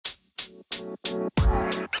Hey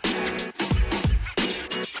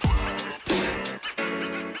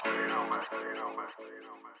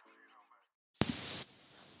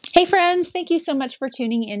friends, thank you so much for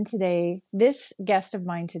tuning in today. This guest of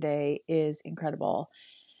mine today is incredible.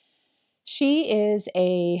 She is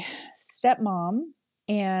a stepmom,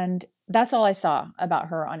 and that's all I saw about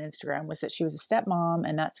her on Instagram was that she was a stepmom,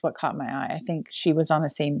 and that's what caught my eye. I think she was on the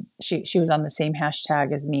same she was on the same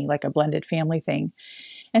hashtag as me, like a blended family thing.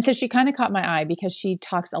 And so she kind of caught my eye because she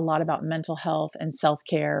talks a lot about mental health and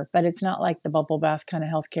self-care, but it's not like the bubble bath kind of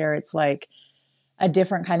healthcare. It's like a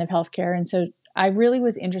different kind of healthcare. And so I really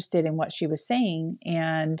was interested in what she was saying.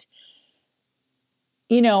 And,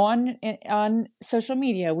 you know, on social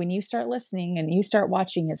media, when you start listening and you start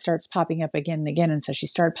watching, it starts popping up again and again. And so she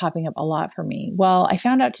started popping up a lot for me. Well, I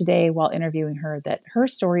found out today while interviewing her that her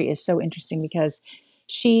story is so interesting because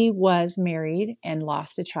she was married and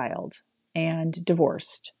lost a child and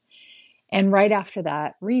divorced. And right after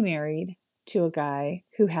that, remarried to a guy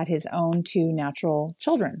who had his own two natural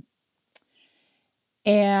children.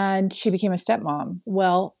 And she became a stepmom.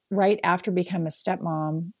 Well, right after becoming a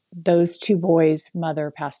stepmom, those two boys'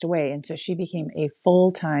 mother passed away. And so she became a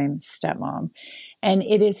full-time stepmom. And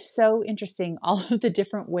it is so interesting, all of the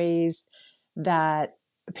different ways that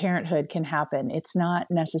parenthood can happen. It's not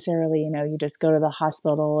necessarily, you just go to the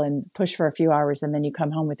hospital and push for a few hours and then you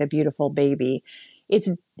come home with a beautiful baby.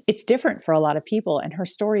 It's different for a lot of people. And her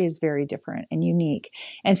story is very different and unique.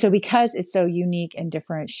 And so because it's so unique and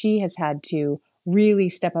different, she has had to really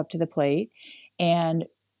step up to the plate and,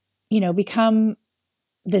 become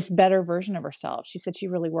this better version of herself. She said she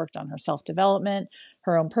really worked on her self-development,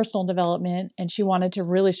 her own personal development, and she wanted to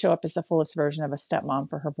really show up as the fullest version of a stepmom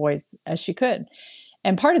for her boys as she could.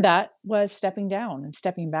 And part of that was stepping down and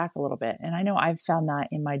stepping back a little bit. And I know I've found that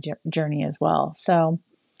in my journey as well. So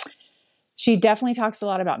she definitely talks a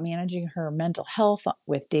lot about managing her mental health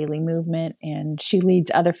with daily movement, and she leads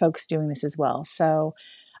other folks doing this as well. So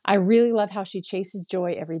I really love how she chases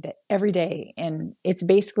joy every day. And it's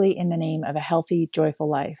basically in the name of a healthy, joyful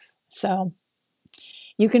life. So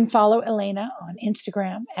you can follow Helena on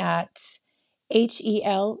Instagram at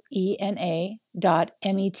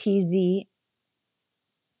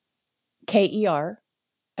HELENA.METZKER.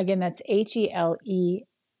 Again, that's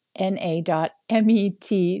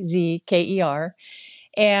HELENA.METZKER.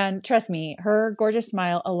 And trust me, her gorgeous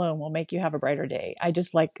smile alone will make you have a brighter day. I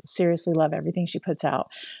just seriously love everything she puts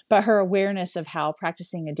out. But her awareness of how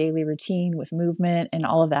practicing a daily routine with movement and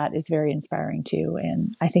all of that is very inspiring too.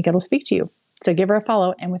 And I think it'll speak to you. So give her a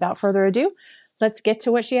follow. And without further ado, let's get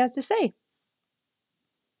to what she has to say.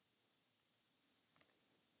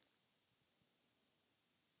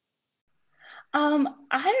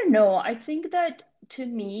 I don't know. I think that to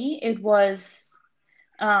me it was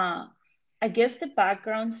I guess the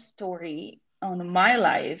background story on my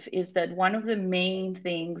life is that one of the main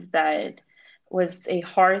things that was a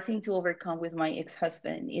hard thing to overcome with my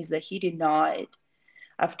ex-husband is that he did not,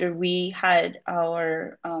 after we had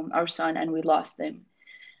our son and we lost him,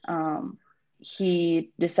 he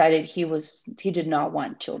decided he did not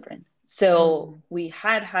want children. So we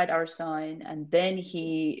had our son, and then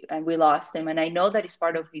we lost him. And I know that is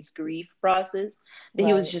part of his grief process, that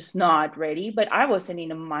he was Right. just not ready. But I wasn't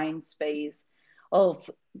in a mind space of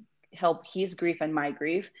help his grief and my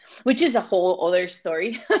grief, which is a whole other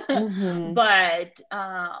story. Mm-hmm. But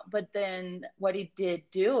then what it did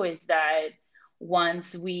do is that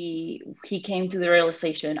once he came to the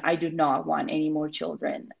realization, I do not want any more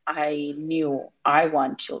children. I knew I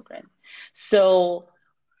want children. So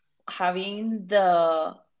having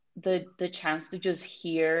the chance to just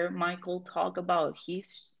hear Michael talk about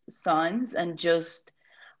his sons and just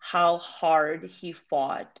how hard he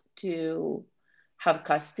fought to have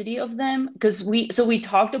custody of them, because we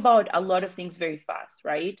talked about a lot of things very fast,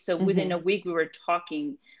 right? So within Mm-hmm. a week we were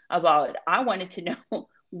talking about, I wanted to know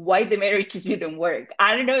why the marriages didn't work.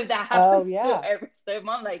 I don't know if that Oh, happens to yeah. every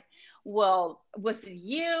stepmom. Like, well, was it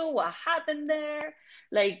you? What happened there?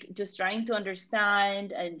 Like, just trying to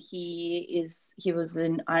understand. And he was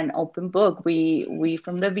in an open book. We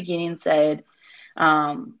from the beginning said,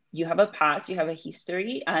 you have a past, you have a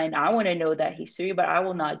history, and I want to know that history, but I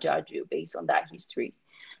will not judge you based on that history.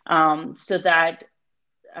 So that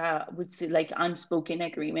would say like unspoken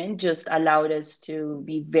agreement just allowed us to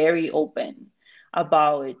be very open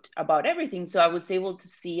about everything. So I was able to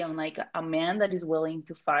see, I'm like, a man that is willing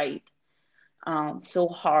to fight so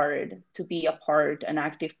hard to be an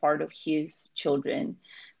active part of his children,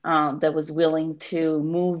 that was willing to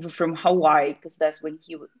move from Hawaii, because that's when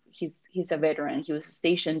he's a veteran. He was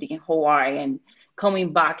stationed in Hawaii and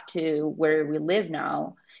coming back to where we live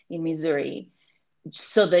now in Missouri,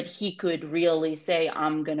 so that he could really say,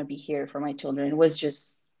 I'm going to be here for my children. It was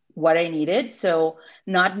just what I needed. So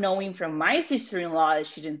not knowing from my sister-in-law that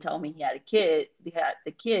she didn't tell me he had a kid, he had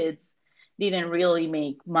the kids, didn't really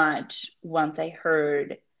make much once I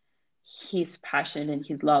heard his passion and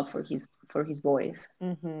his love for his boys.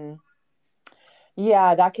 Mm-hmm.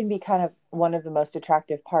 Yeah, that can be kind of one of the most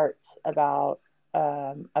attractive parts about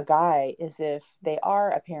a guy is if they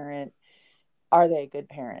are a parent, are they a good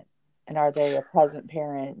parent? And are they a present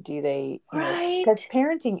parent? Do they, because Right.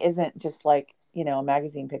 parenting isn't just like, a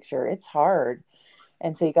magazine picture. It's hard.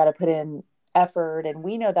 And so you got to put in effort. And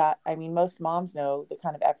we know that. I mean, most moms know the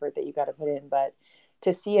kind of effort that you got to put in. But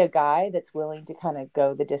to see a guy that's willing to kind of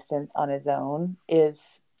go the distance on his own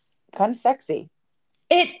is kind of sexy.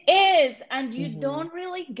 It is. And you Mm-hmm. don't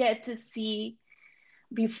really get to see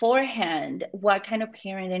beforehand what kind of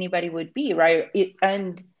parent anybody would be, right?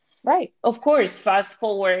 And Right. of course, fast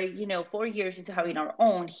forward, 4 years into having our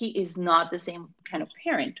own, he is not the same kind of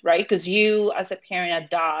parent, right? Because you, as a parent,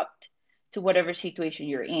 adapt to whatever situation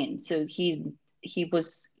you're in. So he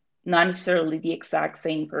was not necessarily the exact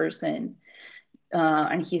same person,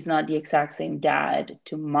 and he's not the exact same dad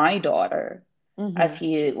to my daughter as Mm-hmm.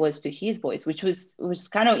 he was to his boys, which was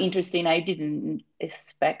kind of interesting. I didn't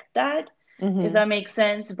expect that, if Mm-hmm. that makes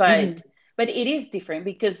sense, Mm-hmm. but it is different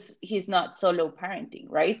because he's not solo parenting,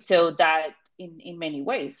 right? So that in many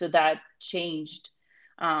ways, so that changed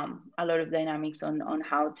a lot of dynamics on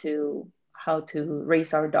how to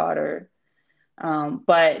raise our daughter.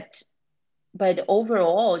 But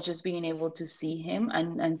overall, just being able to see him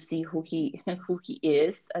and see who he who he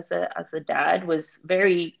is as a dad was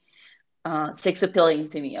very sex appealing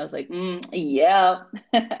to me. I was like, yeah.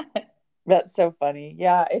 That's so funny.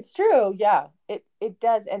 Yeah, it's true. Yeah, it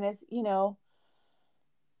does. And it's,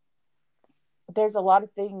 there's a lot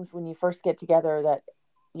of things when you first get together that,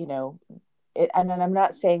 you know, and then I'm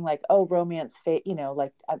not saying like, oh, romance fate,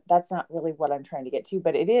 like that's not really what I'm trying to get to,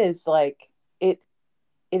 but it is like it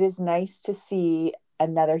it is nice to see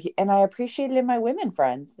and I appreciate it in my women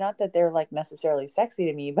friends. Not that they're like necessarily sexy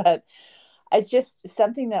to me, but it's just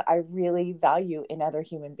something that I really value in other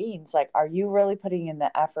human beings. Like, are you really putting in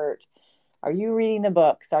the effort? Are you reading the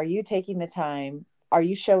books? Are you taking the time? Are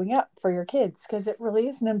you showing up for your kids? Because it really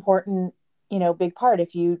is an important, big part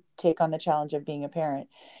if you take on the challenge of being a parent.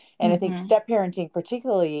 And I think Hmm. step parenting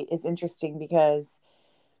particularly is interesting because,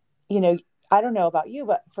 you know, I don't know about you,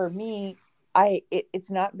 but for me,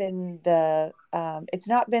 it's not been it's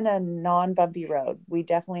not been a non-bumpy road. We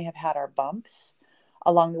definitely have had our bumps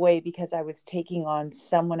along the way because I was taking on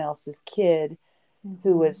someone else's kid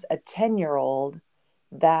who Hmm. was a 10-year-old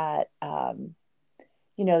that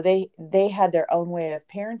they had their own way of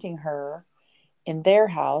parenting her in their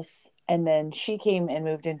house, and then she came and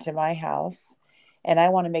moved into my house, and I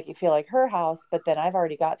want to make it feel like her house, but then I've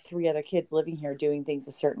already got three other kids living here doing things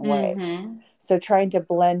a certain way. Hmm. So trying to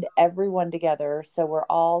blend everyone together so we're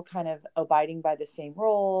all kind of abiding by the same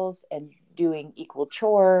rules and doing equal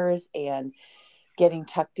chores and getting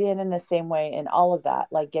tucked in the same way, and all of that,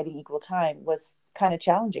 like getting equal time, was kind of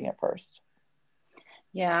challenging at first.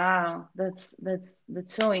 Yeah, that's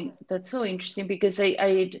so interesting because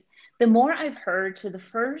the more I've heard, so the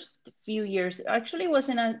first few years actually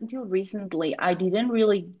wasn't until recently I didn't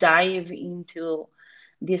really dive into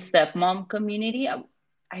the stepmom community.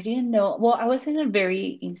 I didn't know. Well, I wasn't a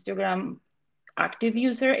very Instagram active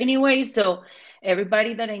user anyway, so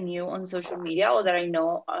everybody that I knew on social media or that I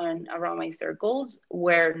know on around my circles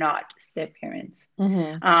were not step parents.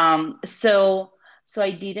 Mm-hmm. So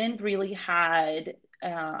I didn't really had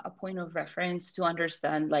a point of reference to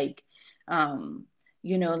understand, like,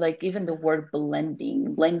 like even the word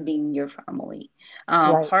blending your family.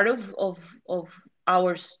 Right. Part of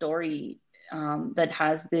our story, that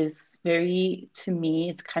has this very, to me,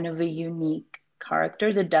 it's kind of a unique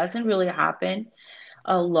character that doesn't really happen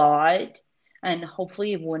a lot, and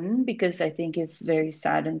hopefully it wouldn't, because I think it's very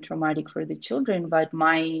sad and traumatic for the children. But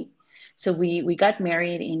my so we got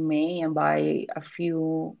married in May, and by a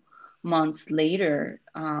few months later,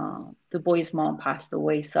 the boy's mom passed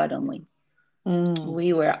away suddenly. Mm.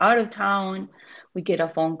 We were out of town. We get a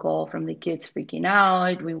phone call from the kids freaking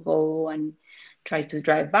out. We go and try to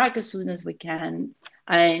drive back as soon as we can.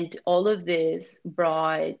 And all of this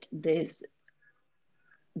brought this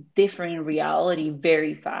different reality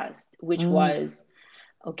very fast, which Mm. was,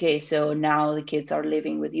 okay, so now the kids are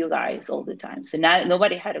living with you guys all the time. So now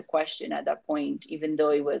nobody had a question at that point, even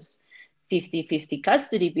though it was 50-50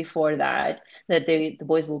 custody before that, that the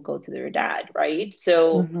boys will go to their dad, right?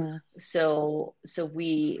 So Mm-hmm. so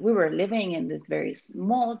we were living in this very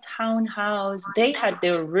small townhouse. They had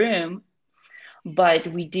their room but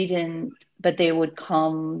we didn't, but they would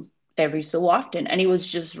come every so often. And it was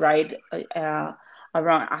just right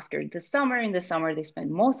around after the summer. In the summer, they spent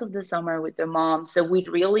most of the summer with their mom. So we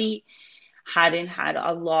really hadn't had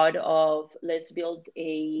a lot of let's build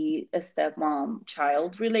a stepmom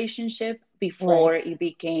child relationship Right. before it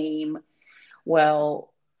became,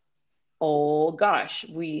 well, oh gosh,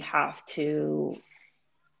 we have to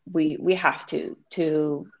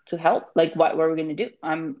help. Like what are we going to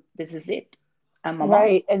do? This is it. I'm a mom.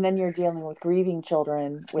 Right. And then you're dealing with grieving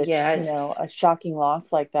children, which, Yes. a shocking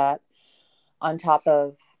loss like that on top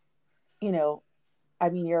of, you know, I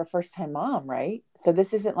mean, you're a first time mom, right? So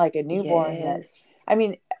this isn't like a newborn that, Yes. I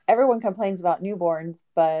mean, everyone complains about newborns,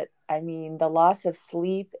 but I mean, the loss of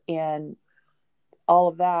sleep and all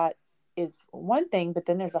of that is one thing, but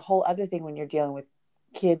then there's a whole other thing when you're dealing with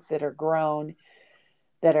kids that are grown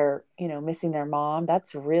that are, missing their mom.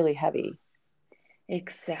 That's really heavy.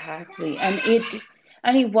 Exactly. And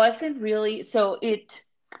it wasn't really, so it,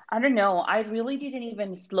 I don't know, I really didn't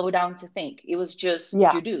even slow down to think. It was just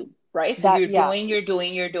Yeah. you do, right? So That, you're yeah. doing, you're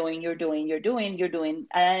doing, you're doing, you're doing, you're doing, you're doing.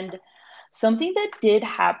 And something that did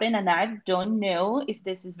happen, and I don't know if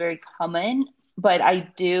this is very common, but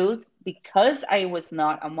I do, because I was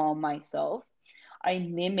not a mom myself, I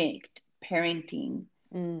mimicked parenting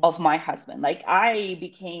Mm, of my husband. Like I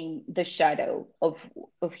became the shadow of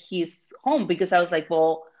his home because I was like,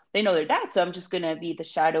 well, they know their dad, so I'm just gonna be the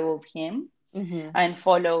shadow of him mm-hmm. and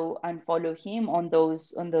follow him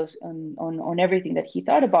on everything that he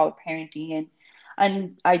thought about parenting.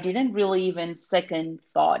 And I didn't really even second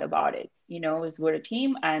thought about it. It was, we're a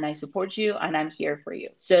team and I support you and I'm here for you.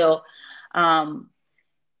 So um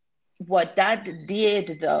what that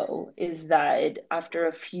did though is that after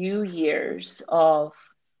a few years of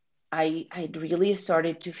I really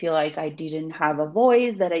started to feel like I didn't have a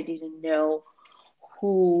voice, that I didn't know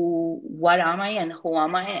what am I and who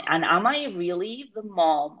am I, and am I really the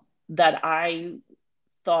mom that I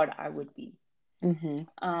thought I would be?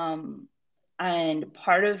 Mm-hmm. Um, and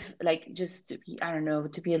part of, like, just to be, I don't know,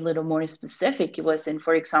 to be a little more specific, it was in,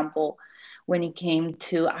 for example, when it came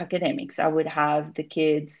to academics, I would have the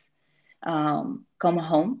kids come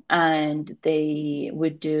home and they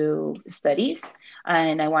would do studies,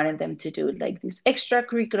 and I wanted them to do like these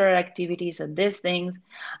extracurricular activities and these things,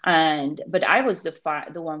 but I was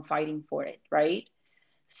the one fighting for it, right?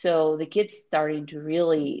 So the kids starting to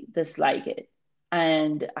really dislike it.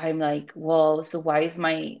 And I'm like, well, so why is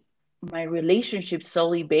my relationship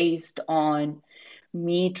solely based on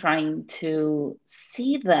me trying to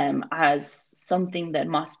see them as something that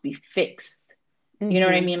must be fixed? You know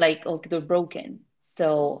what I Mm-hmm. mean? Like, oh, they're broken,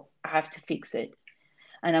 so I have to fix it.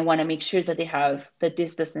 And I want to make sure that they have that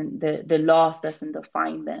this doesn't the loss doesn't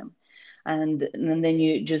define them. And then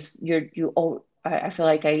you just you oh I feel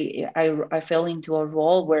like I fell into a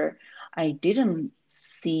role where I didn't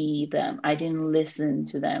see them, I didn't listen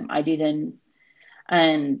to them, I didn't.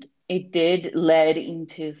 And it did led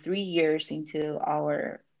into 3 years into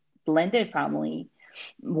our blended family.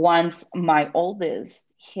 Once my oldest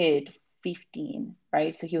hit 15,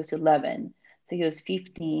 right? So he was 11. So he was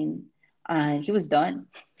 15 and he was done.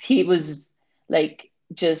 He was like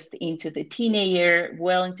just into the teenager,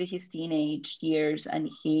 well into his teenage years. And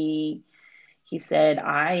he said,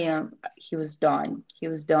 he was done. He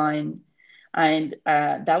was done. And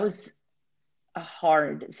that was a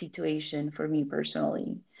hard situation for me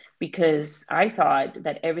personally because I thought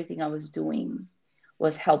that everything I was doing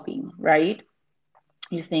was helping, right?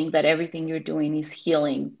 You think that everything you're doing is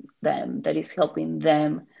healing them, that is helping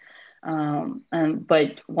them.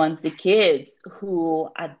 But once the kids, who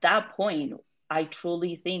at that point, I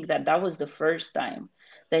truly think that that was the first time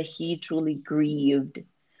that he truly grieved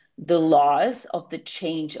the loss of the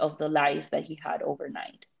change of the life that he had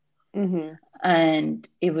overnight. Mm-hmm. And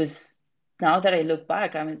it was, now that I look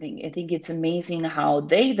back, I think it's amazing how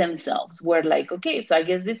they themselves were like, okay, so I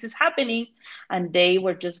guess this is happening. And they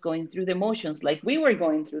were just going through the motions like we were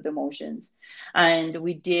going through the motions. And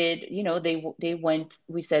we did, they went,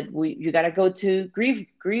 we said, you got to go to grief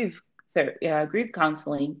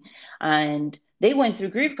counseling. And they went through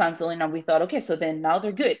grief counseling and we thought, okay, so then now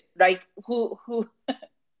they're good. Like who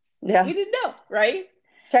Yeah. we didn't know, right?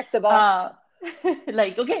 Check the box. uh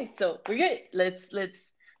like, okay, so we're good,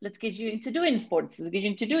 let's get you into doing sports, let's get you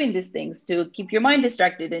into doing these things to keep your mind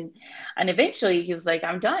distracted. And eventually he was like,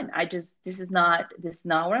 I'm done. This is not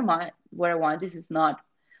where I want, this is not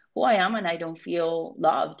who I am, and I don't feel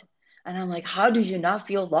loved. And I'm like, how do you not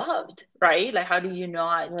feel loved, right? Like, how do you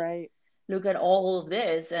not Right. look at all of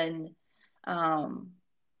this? Um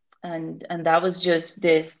and that was just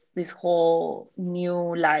this whole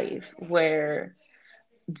new life where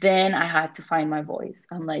then I had to find my voice.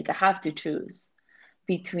 I'm like, I have to choose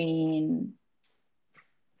between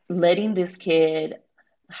letting this kid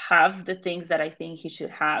have the things that I think he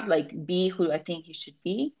should have, like be who I think he should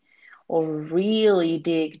be, or really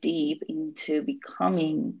dig deep into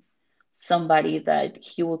becoming somebody that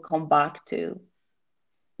he will come back to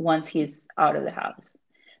once he's out of the house.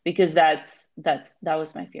 Because that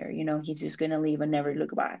was my fear. He's just gonna leave and never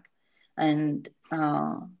look back. And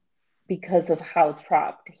because of how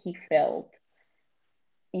trapped he felt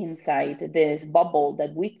inside this bubble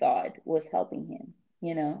that we thought was helping him.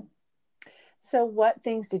 So what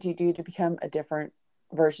things did you do to become a different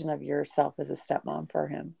version of yourself as a stepmom for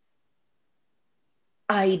him?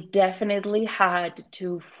 I definitely had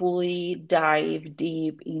to fully dive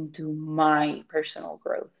deep into my personal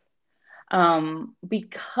growth.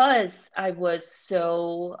 Because I was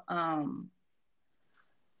so,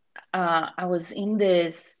 I was in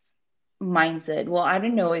this mindset. Well, I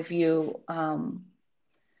don't know if you,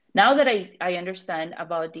 now that I understand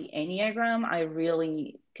about the Enneagram, I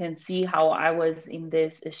really can see how I was in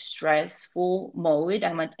this stressful mode.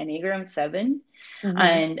 I'm an Enneagram 7, Mm-hmm.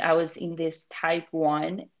 and I was in this type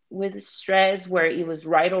 1 with stress where it was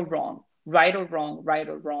right or wrong, right or wrong, right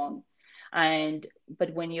or wrong.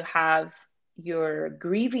 But when you have your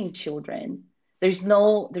grieving children, there's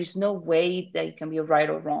no way that it can be right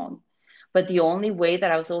or wrong. But the only way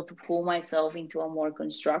that I was able to pull myself into a more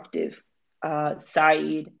constructive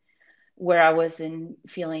side, where I wasn't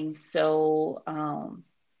feeling so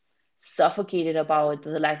suffocated about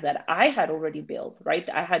the life that I had already built, right?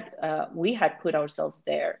 We had put ourselves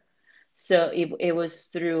there. So it was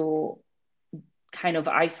through kind of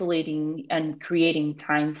isolating and creating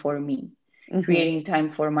time for me, Mm-hmm. creating time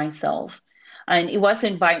for myself. And it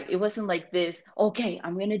wasn't like this, okay,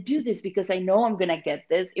 I'm going to do this because I know I'm going to get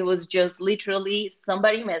this. It was just literally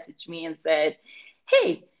somebody messaged me and said,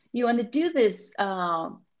 hey, you want to do this?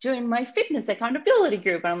 Join my fitness accountability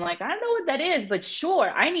group. And I'm like, I don't know what that is, but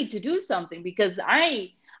sure, I need to do something because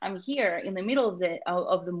I'm here in the middle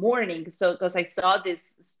of the morning. So because I saw this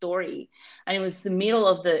story, and it was the middle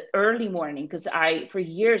of the early morning, because for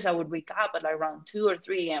years I would wake up at around 2 or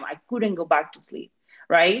 3 a.m. I couldn't go back to sleep,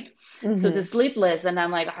 right? So the Mm-hmm. sleepless, and I'm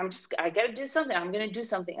like, I gotta do something. I'm gonna do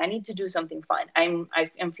something. I need to do something fun.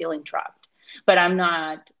 I'm feeling trapped, but I'm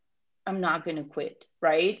not going to quit,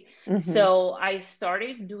 right? Mm-hmm. So I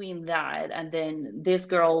started doing that. And then this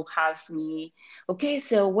girl asked me, okay,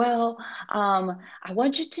 so, well, I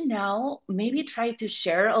want you to now maybe try to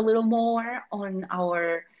share a little more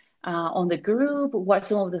on the group, what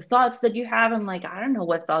some of the thoughts that you have. I'm like, I don't know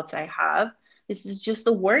what thoughts I have. This is just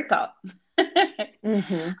a workout.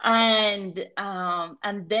 Mm-hmm.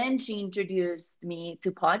 And then she introduced me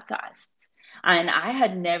to podcasts. And I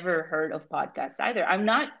had never heard of podcasts either. I'm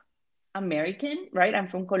not American, right? I'm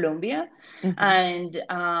from Colombia, Mm-hmm. and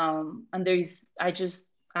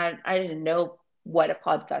I didn't know what a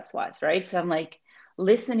podcast was, right? So I'm like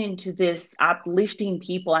listening to this uplifting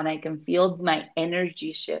people, and I can feel my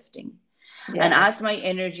energy shifting. And Yeah. as my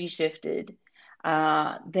energy shifted,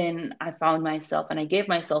 then I found myself, and I gave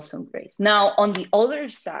myself some grace. Now, on the other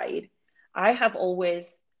side, I have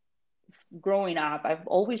always, growing up, I've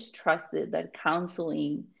always trusted that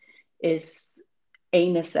counseling is a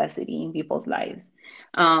necessity in people's lives.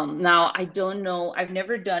 Now, I don't know, I've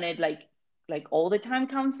never done it like all the time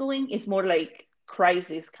counseling. It's more like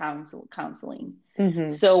crisis counseling. Mm-hmm.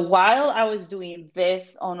 So while I was doing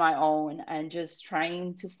this on my own and just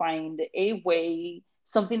trying to find a way,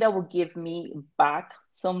 something that would give me back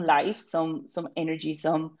some life, some energy,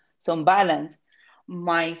 some balance,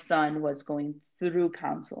 my son was going through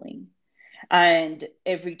counseling. And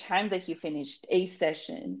every time that he finished a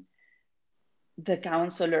session, the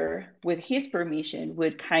counselor, with his permission,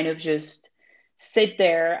 would kind of just sit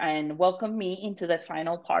there and welcome me into the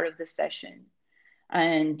final part of the session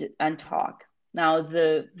and talk. Now,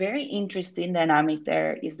 the very interesting dynamic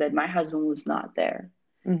there is that my husband was not there.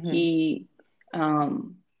 Mm-hmm. He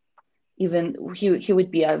um, he would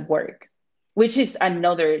be at work, which is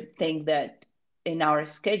another thing that in our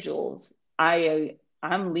schedules,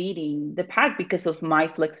 I'm leading the pack because of my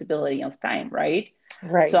flexibility of time, right? So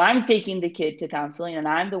Right. I'm taking the kid to counseling, and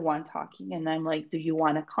I'm the one talking, and I'm like, do you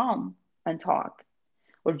want to come and talk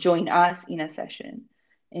or join us in a session?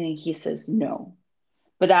 And he says no,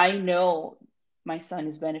 but I know my son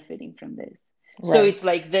is benefiting from this. So Right. it's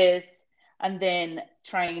like this, and then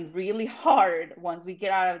trying really hard once we get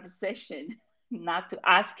out of the session not to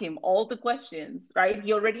ask him all the questions, right?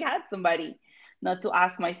 He already had somebody, not to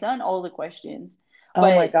ask my son all the questions. Oh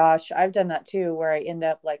my But gosh. I've done that too, where I end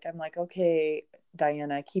up like, I'm like, okay,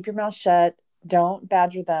 Diana, keep your mouth shut. don't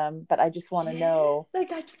badger them, but I just want to Yeah, know.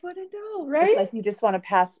 like I just want to know, It's right? like you just want to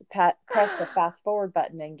press the fast forward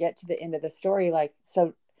button and get to the end of the story. Like,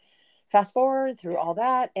 so fast forward through all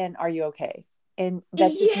that, and are you okay? And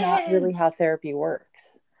that's just not Yes, really how therapy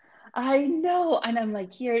works. I know. And I'm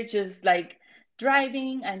like here just like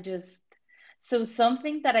driving and just so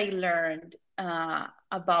something that I learned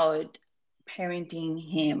about parenting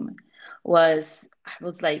him was I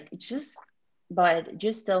was like, just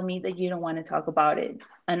tell me that you don't want to talk about it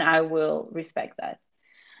and I will respect that.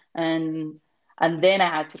 And and then I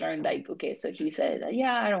had to learn like, okay, so he said,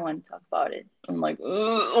 yeah, I don't want to talk about it. I'm like,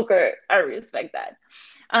 "Ugh, okay, I respect that."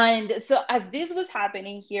 And so as this was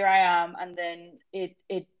happening, here I am, and then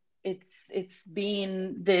it's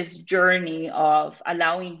been this journey of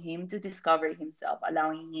allowing him to discover himself,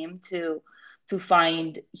 allowing him to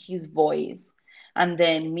find his voice, and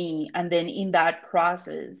then me, and then in that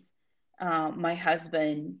process, my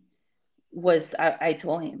husband I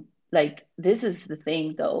told him like this is the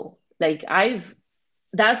thing though, like I've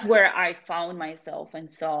that's where I found myself and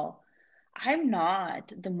saw I'm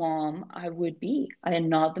not the mom I would be. I am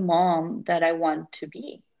not the mom that I want to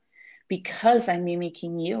be because I'm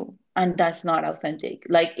mimicking you. And that's not authentic.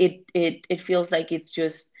 Like it feels like it's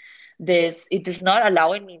just this, it is not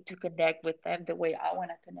allowing me to connect with them the way I want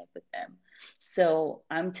to connect with them. So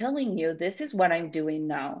I'm telling you, this is what I'm doing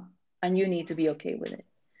now. And you need to be okay with it.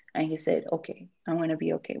 And he said, okay, I'm gonna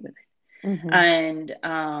be okay with it. Mm-hmm.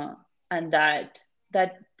 And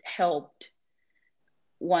that helped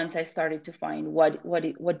once I started to find what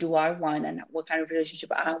do I want and what kind of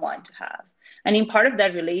relationship I want to have. And in part of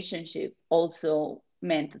that relationship also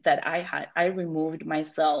meant that I removed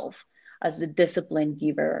myself as the discipline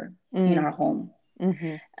giver in our home.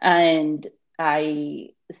 Mm-hmm. And I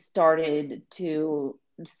started to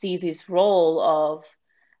see this role of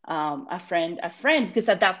a friend, because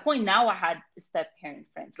at that point now I had step parent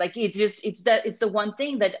friends. Like it's the one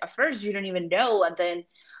thing that at first you don't even know, and then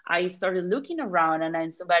I started looking around, and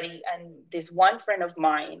then this one friend of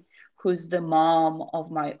mine who's the mom of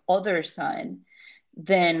my other son,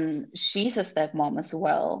 then she's a stepmom as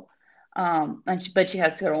well. But she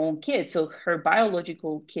has her own kid. So her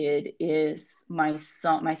biological kid is my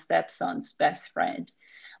stepson's best friend,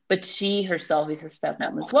 but she herself is a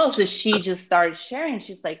stepmom as well. So she just started sharing.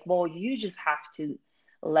 She's like, well, you just have to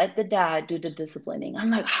let the dad do the disciplining. I'm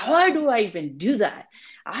like, how do I even do that?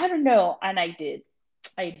 I don't know. And I did.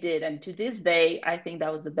 I did. And to this day, I think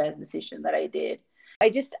that was the best decision that I did. I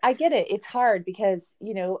get it. It's hard because,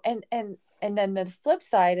 and then the flip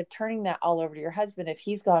side of turning that all over to your husband, if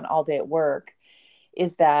he's gone all day at work,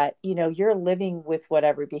 is that, you're living with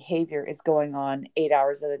whatever behavior is going on 8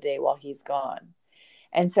 hours of the day while he's gone.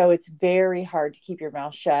 And so it's very hard to keep your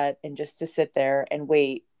mouth shut and just to sit there and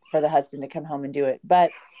wait for the husband to come home and do it. But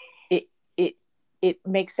it it it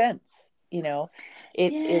makes sense,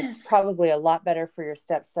 it's Yes. probably a lot better for your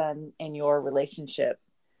stepson and your relationship.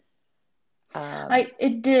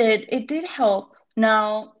 It did help.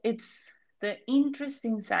 Now, it's the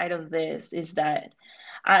interesting side of this is that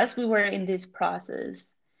as we were in this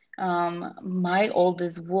process, my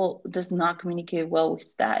oldest does not communicate well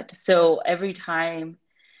with dad. So every time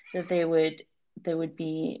that they would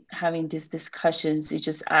be having these discussions, it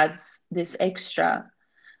just adds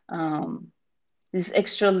um, this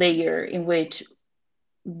extra layer in which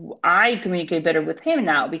I communicate better with him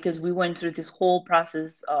now because we went through this whole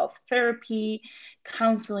process of therapy,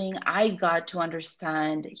 counseling. I got to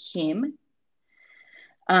understand him,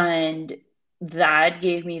 and that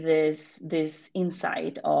gave me this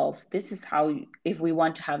insight of this is how, if we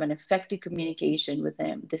want to have an effective communication with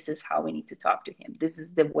him, this is how we need to talk to him. This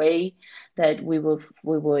is the way that uh,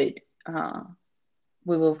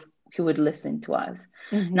 we will he would listen to us.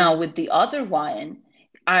 Mm-hmm. Now with the other one,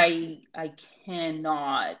 I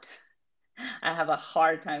cannot. I have a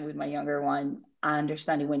hard time with my younger one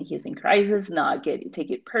understanding when he's in crisis, not take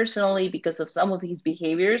it personally because of some of his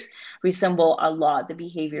behaviors resemble a lot the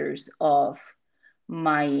behaviors of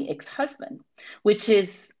my ex-husband, which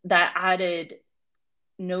is that added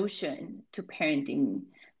notion to parenting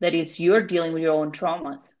that it's you're dealing with your own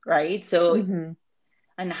traumas, right? So Mm-hmm.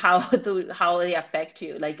 and how they affect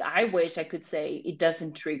you. Like I wish I could say it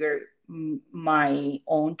doesn't trigger my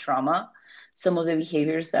own trauma, some of the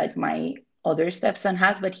behaviors that my other stepson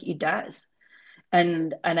has, but he does.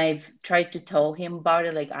 And I've tried to tell him about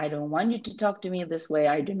it. Like I don't want you to talk to me this way.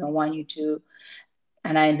 I do not want you to.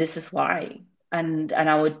 And I this is why. And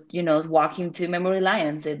I would walk him to memory lane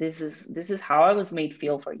and say this is how I was made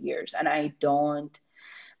feel for years, and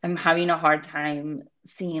I'm having a hard time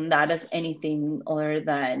seeing that as anything other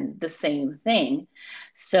than the same thing.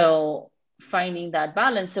 So finding that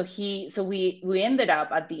balance. So we ended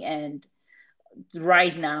up at the end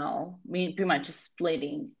right now, pretty much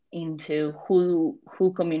splitting into who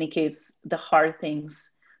communicates the hard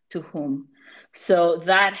things to whom. So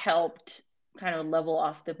that helped kind of level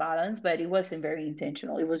off the balance, but it wasn't very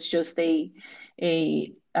intentional. It was just a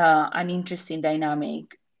an interesting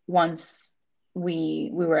dynamic once we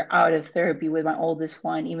were out of therapy with my oldest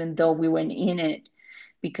one, even though we went in it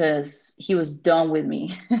because he was done with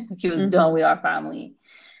me. He was done with our family.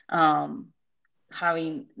 Um,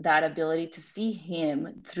 Having that ability to see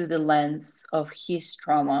him through the lens of his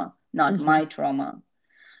trauma, not my trauma,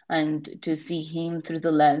 and to see him through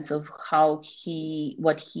the lens of what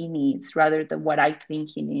he needs rather than what I think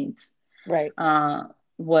he needs, Right.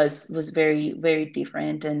 Was very, very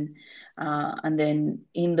different. And then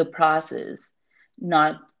in the process,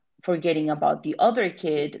 not forgetting about the other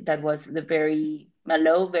kid that was the very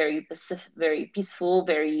mellow, very pacific, very peaceful,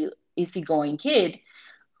 very easygoing kid,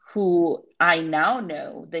 who I now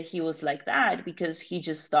know that he was like that because he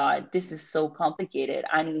just thought, this is so complicated.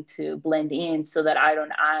 I need to blend in so that I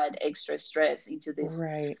don't add extra stress into this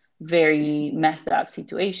Right. very messed up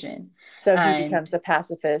situation. So he And becomes a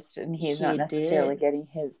pacifist and he's not he necessarily did. getting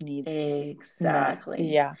his needs met.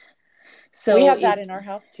 Exactly. Yeah. We So have that in our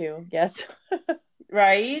house too. Yes.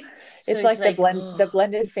 right. So It's it's like the like,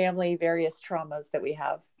 blended family, various traumas that we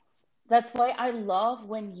have. that's why I love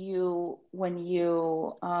when you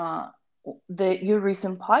your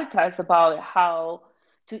recent podcast about how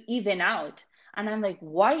to even out, and I'm like,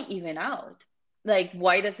 why even out? Like,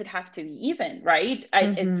 why does it have to be even, right?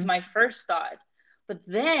 It's my first thought, but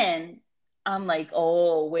then I'm like,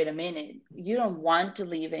 oh, wait a minute, you don't want to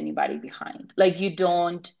leave anybody behind. Like, you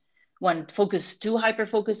don't want to focus too hyper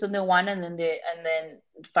focus on the one, and then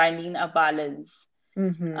finding a balance.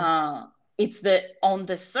 uh it's the on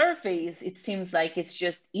the surface it seems like it's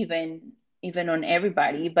just even on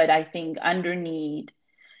everybody, but I think underneath,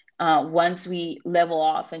 once we level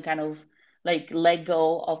off and kind of like let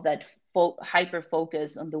go of that hyper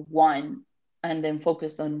focus on the one, and then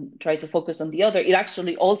try to focus on the other, it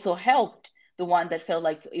actually also helped the one that felt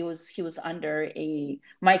like he was under a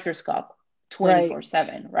microscope Right.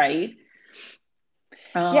 24/7, right?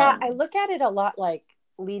 Yeah, I um look at it a lot like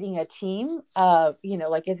leading a team,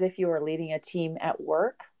 like as if you were leading a team at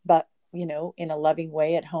work, but in a loving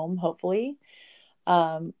way at home, hopefully.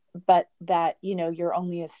 But that, you're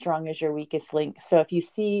only as strong as your weakest link. So if you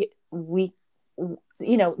see weak,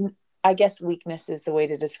 you know, I guess weakness is the way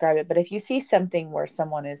to describe it. But if you see something where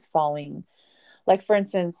someone is falling, like for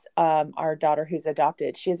instance, our daughter who's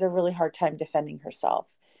adopted, she has a really hard time defending herself.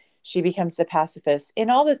 She becomes the pacifist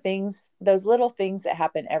in all the things, those little things that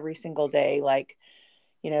happen every single day, like,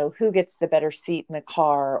 who gets the better seat in the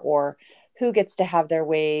car, or who gets to have their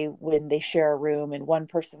way when they share a room and one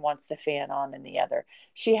person wants the fan on and the other.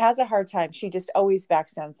 She has a hard time. She just always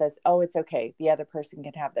backs down and says, oh, it's okay. The other person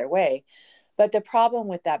can have their way. But the problem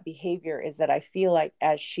with that behavior is that I feel like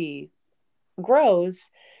as she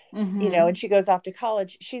grows, and she goes off to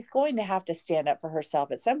college, she's going to have to stand up for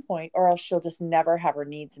herself at some point, or else she'll just never have her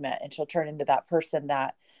needs met. And she'll turn into that person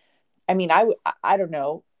that, I mean, I don't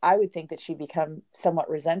know. I would think that she'd become somewhat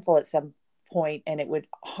resentful at some point, and it would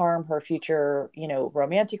harm her future,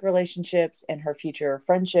 romantic relationships and her future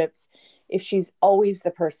friendships if she's always the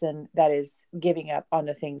person that is giving up on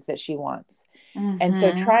the things that she wants. And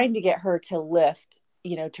so trying to get her to lift,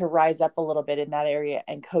 to rise up a little bit in that area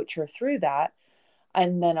and coach her through that.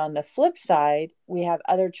 And then on the flip side, we have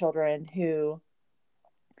other children who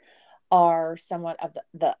are somewhat of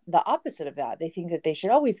the opposite of that. They think that they should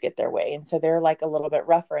always get their way. And so they're like a little bit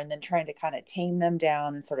rougher, and then trying to kind of tame them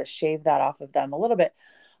down and sort of shave that off of them a little bit.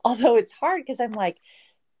 Although it's hard because I'm like,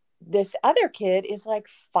 this other kid is like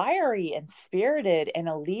fiery and spirited and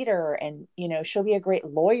a leader, and she'll be a great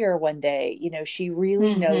lawyer one day. She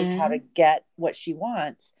really knows how to get what she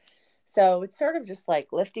wants. So it's sort of just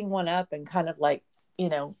like lifting one up and kind of like, I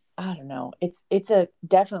don't know. It's a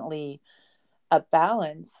definitely a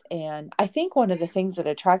balance. And I think one of the things that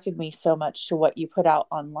attracted me so much to what you put out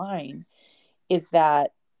online is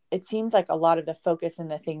that it seems like a lot of the focus and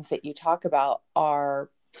the things that you talk about are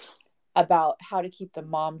about how to keep the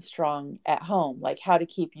mom strong at home, like how to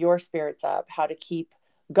keep your spirits up, how to keep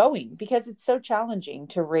going, because it's so challenging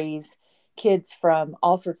to raise kids from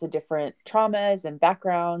all sorts of different traumas and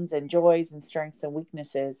backgrounds and joys and strengths and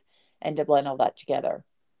weaknesses, and to blend all that together.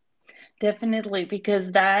 Definitely,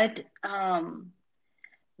 because that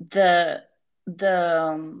the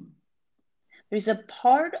the there's a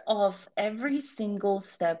part of every single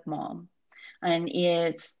stepmom, And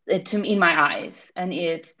to me, in my eyes, and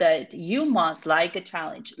it's that you must like a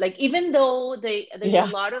challenge. Like, even though there's a Yeah.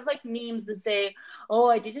 lot of like memes that say, oh,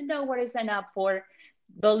 I didn't know what I signed up for.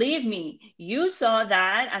 Believe me, you saw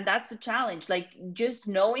that, and that's a challenge. Like, just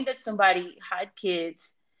knowing that somebody had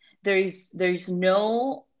kids, there's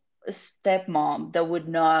no stepmom that would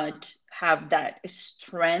not have that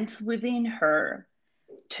strength within her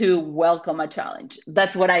to welcome a challenge.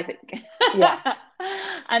 That's what I think. Yeah.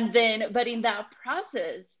 And then, but in that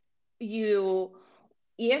process, you,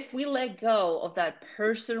 if we let go of that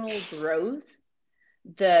personal growth,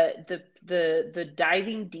 the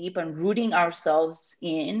diving deep and rooting ourselves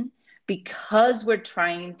in, because we're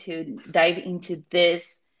trying to dive into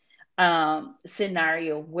this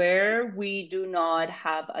scenario where we do not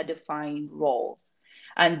have a defined role,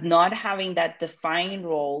 and not having that defined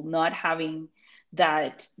role, not having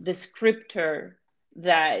that descriptor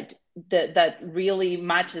that that really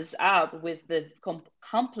matches up with the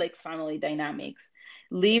complex family dynamics,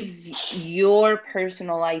 leaves your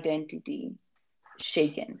personal identity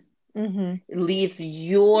shaken. Mm-hmm. It leaves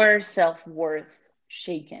your self-worth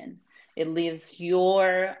shaken. It leaves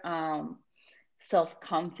your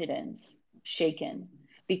self-confidence shaken,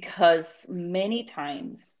 because many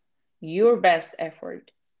times your best effort,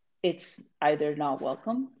 it's either not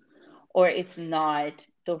welcome, or it's not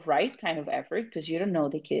the right kind of effort because you don't know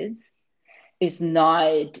the kids. It's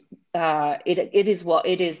not it is what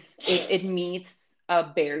it is. It meets a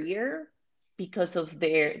barrier because of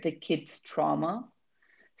the kids' trauma.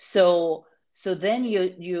 So then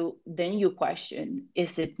you question,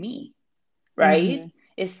 is it me? Mm-hmm. Right?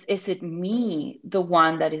 Is it me the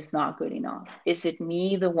one that is not good enough? Is it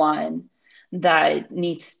me the one that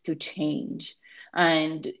needs to change?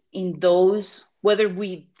 And in those, whether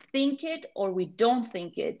we think it or we don't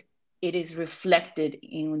think it, it is reflected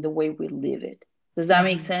in the way we live it. Does that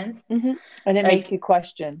make Mm-hmm. sense? Mm-hmm. And it makes Like, you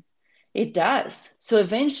question. it does. So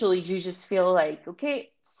eventually you just feel like,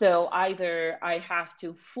 okay, so either I have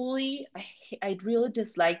to fully, I really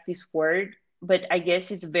dislike this word, but I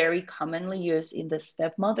guess it's very commonly used in the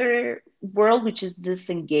stepmother world, which is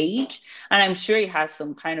disengage. And I'm sure it has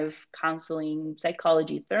some kind of counseling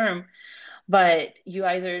psychology term, but you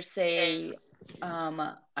either say,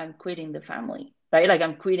 I'm quitting the family, right? Like,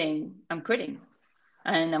 I'm quitting,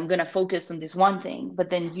 and I'm going to focus on this one thing. But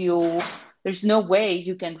then there's no way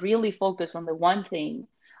you can really focus on the one thing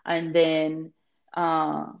and then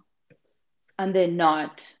uh and then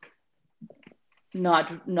not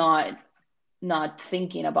not not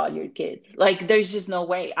thinking about your kids. Like, there's just no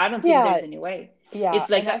way. I don't think Yeah, there's any way. yeah, It's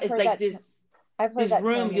like and I've it's heard like that I've heard this that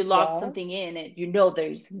room, term you as lock well. something in it,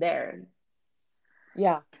 there's there.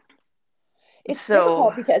 Yeah. It's So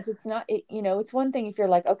difficult because it's not it's one thing if you're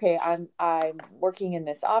like, okay, I'm working in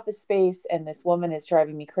this office space and this woman is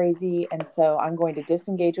driving me crazy, and so I'm going to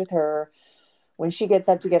disengage with her. When she gets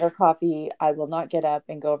up to get her coffee, I will not get up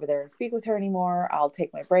and go over there and speak with her anymore. I'll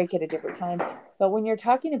take my break at a different time. But when you're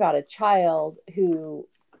talking about a child who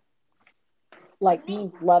like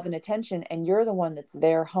needs love and attention, and you're the one that's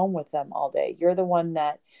there home with them all day, you're the one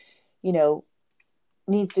that, you know,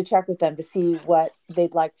 needs to check with them to see what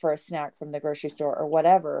they'd like for a snack from the grocery store or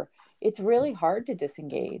whatever, it's really hard to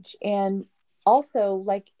disengage. And also,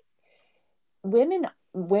 like, women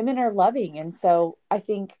are loving, and so I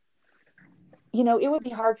think, it would be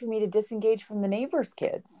hard for me to disengage from the neighbor's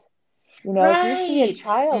kids. If you see a right.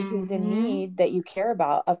 child who's in Mm-hmm. need that you care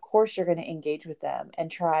about, of course you're going to engage with them and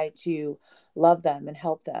try to love them and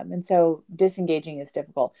help them. And so disengaging is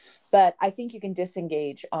difficult. But I think you can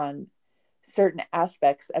disengage on certain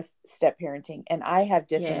aspects of step parenting. And I have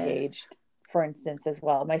Yes. disengaged, for instance, as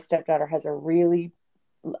well. My stepdaughter has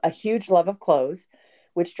a huge love of clothes,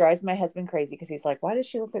 which drives my husband crazy because he's like, why does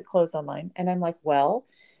she look at clothes online? And I'm like, well,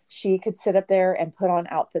 she could sit up there and put on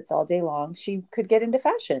outfits all day long. She could get into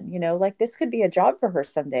fashion, like this could be a job for her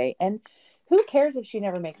someday. And who cares if she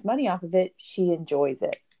never makes money off of it? She enjoys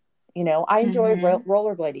it. I enjoy Mm-hmm.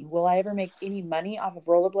 rollerblading. Will I ever make any money off of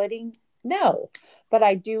rollerblading? No, but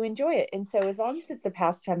I do enjoy it. And so as long as it's a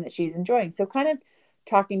pastime that she's enjoying, so kind of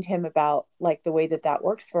talking to him about like the way that that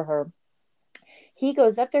works for her, he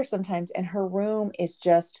goes up there sometimes and her room is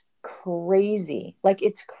just crazy. Like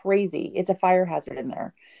it's crazy. It's a fire hazard in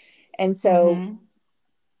there. And so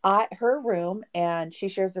Mm-hmm. her room, and she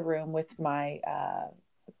shares a room with my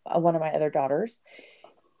one of my other daughters.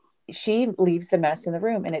 She leaves the mess in the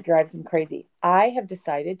room and it drives him crazy. I have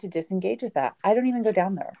decided to disengage with that. I don't even go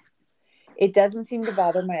down there. It doesn't seem to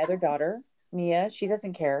bother my other daughter, Mia. She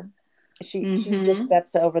doesn't care. She just Mm-hmm.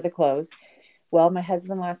 steps over the clothes. Well, my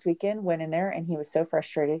husband last weekend went in there and he was so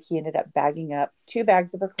frustrated. He ended up bagging up 2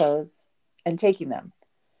 bags of her clothes and taking them.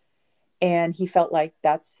 And he felt like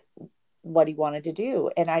that's what he wanted to do.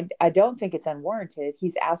 And I don't think it's unwarranted.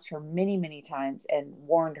 He's asked her many, many times and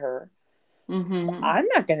warned her, I'm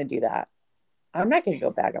not going to do that. I'm not going to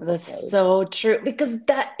go bag up her That's clothes. so true, because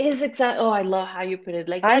that is exactly, oh, I love how you put it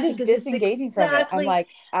like I'm that, just because it's disengaging from it. I'm exactly, like,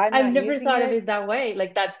 I'm I've not never using thought of it. it that way.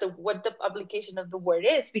 Like that's what the application of the word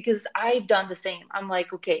is, because I've done the same. I'm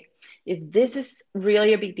like, okay, if this is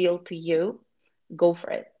really a big deal to you, go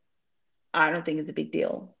for it. I don't think it's a big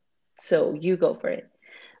deal. So you go for it.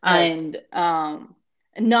 Right. And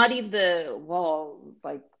not in the, well,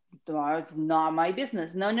 like, tomorrow it's not my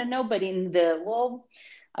business. No, no, no. But in the, well,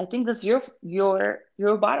 I think that's your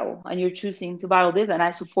battle, and you're choosing to battle this, and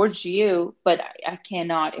I support you, but I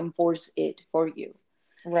cannot enforce it for you.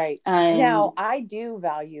 Right. And Now, I do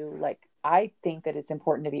value, like, I think that it's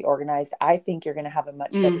important to be organized. I think you're going to have a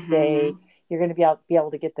much better day. mm-hmm, You're going to be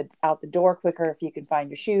able to get out the door quicker if you can find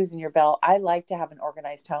your shoes and your belt. I like to have an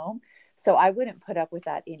organized home. So I wouldn't put up with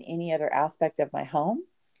that in any other aspect of my home.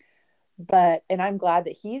 And I'm glad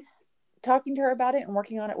that he's talking to her about it and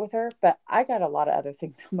working on it with her. But I got a lot of other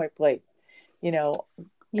things on my plate, you know,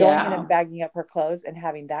 going in yeah, and bagging up her clothes and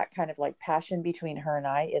having that kind of like passion between her and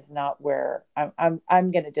I is not where I'm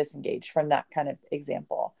going to disengage from that kind of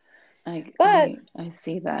example. I But I I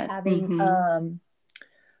see that. having, Mm-hmm.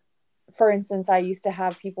 for instance, I used to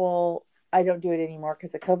have people, I don't do it anymore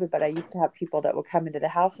because of COVID, but I used to have people that would come into the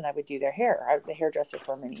house and I would do their hair. I was a hairdresser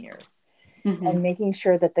for many years, Mm-hmm. and making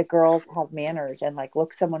sure that the girls have manners and like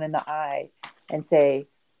look someone in the eye and say,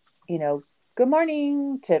 good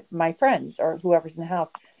morning to my friends or whoever's in the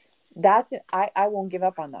house. That's it. I won't give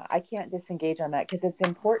up on that. I can't disengage on that because it's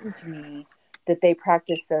important to me that they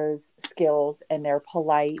practice those skills and they're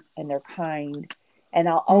polite and they're kind. And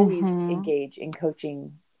I'll always Mm-hmm. engage in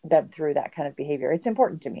coaching them through that kind of behavior. It's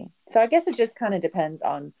important to me. So I guess it just kind of depends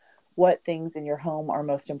on what things in your home are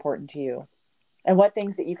most important to you and what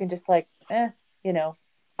things that you can just like, you know,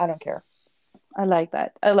 I don't care. I like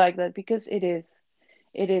that. I like that because it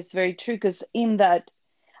is very true. Because in that,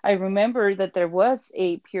 I remember that there was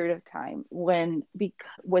a period of time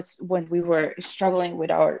was when we were struggling with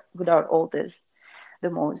our oldest the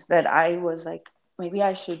most, that I was like, maybe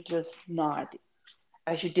I should just not,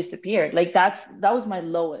 I should disappear. Like that was my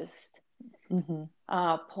lowest Mm-hmm.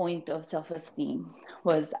 point of self-esteem.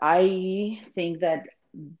 Was I think that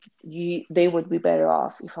they would be better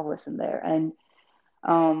off if I wasn't there.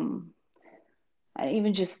 Um, and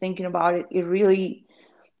even just thinking about it, it really,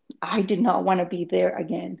 I did not want to be there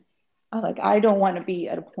again. I don't want to be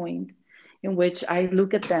at a point in which I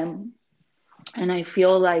look at them and I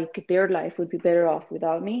feel like their life would be better off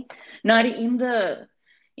without me. Not in the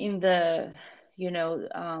you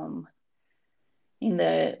know in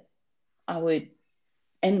the I would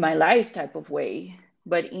end my life type of way,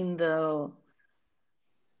 but in the,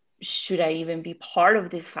 should I even be part of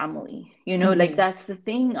this family? Like Mm-hmm. that's the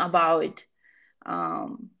thing about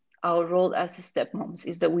um, our role as stepmoms,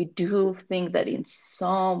 is that we do think that in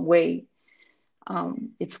some way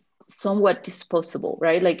it's somewhat disposable,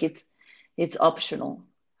 right? Like it's optional.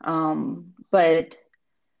 But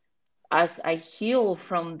as I heal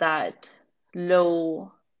from that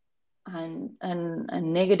low and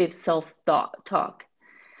negative self talk,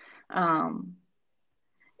 um,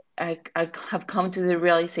 I have come to the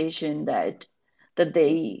realization that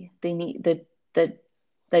they need that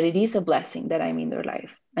it is a blessing that I'm in their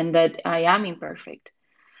life, and that I am imperfect,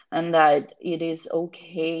 and that it is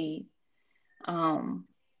okay, um,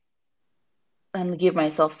 and give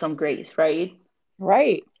myself some grace, right?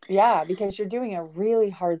 Right. Yeah, because you're doing a really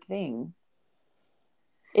hard thing.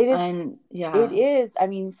 It is, And it yeah, is. I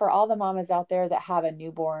mean, for all the mamas out there that have a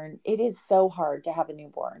newborn, it is so hard to have a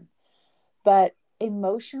newborn. But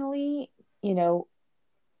emotionally, you know,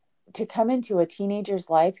 to come into a teenager's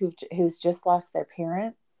life who's just lost their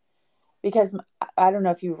parent, because I don't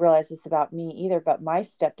know if you realize this about me either, but my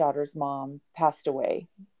stepdaughter's mom passed away,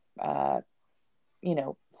 uh,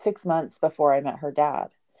 6 months before I met her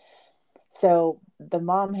dad. So the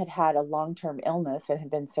mom had had a long-term illness and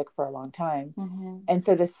had been sick for a long time. mm-hmm. And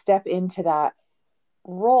so to step into that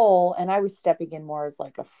role, and I was stepping in more as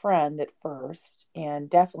like a friend at first and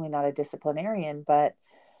definitely not a disciplinarian, but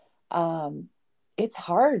um it's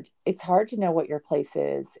hard. It's hard to know what your place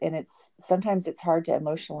is, and sometimes it's hard to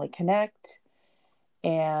emotionally connect.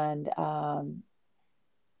 And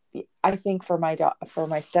I think for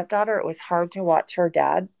my stepdaughter, it was hard to watch her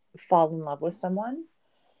dad fall in love with someone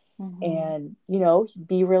Mm-hmm. and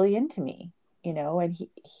be really into me, and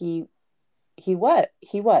he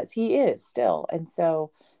is still. And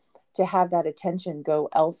so to have that attention go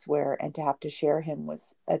elsewhere and to have to share him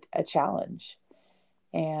was a challenge.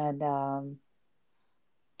 And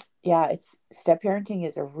Yeah, it's step parenting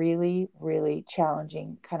is a really, really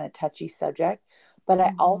challenging, kind of touchy subject. But I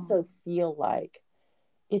Hmm. also feel like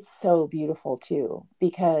it's so beautiful too,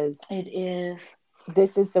 because It is.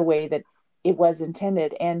 this is the way that it was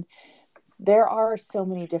intended. And there are so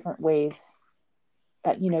many different ways.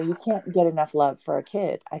 You can't get enough love for a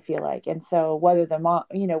kid, I feel like. And so whether the mom,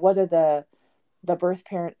 whether the birth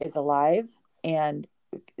parent is alive and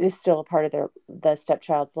is still a part of the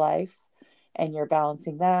stepchild's life, and you're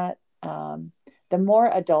balancing that, the more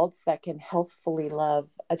adults that can healthfully love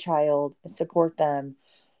a child, support them,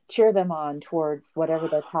 cheer them on towards whatever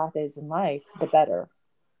their path is in life, the better.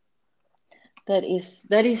 That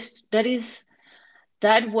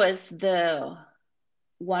was the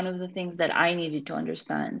one of the things that I needed to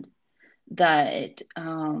understand, that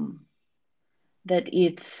that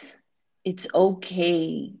it's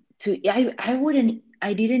okay to,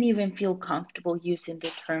 I didn't even feel comfortable using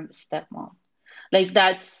the term stepmom. Like,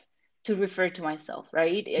 that's to refer to myself,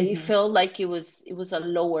 right? It Mm-hmm. felt like it was a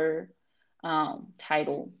lower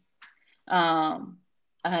title. Um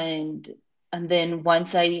and and then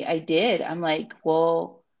once I did, I'm like,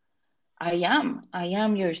 well, I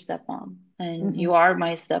am your stepmom, and Mm-hmm. you are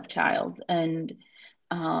my stepchild,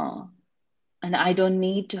 uh and I don't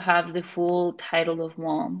need to have the full title of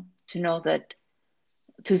mom to know that,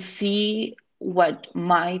 to see what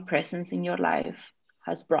my presence in your life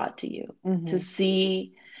has brought to you, to Mm-hmm.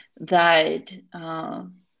 see that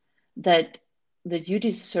that that you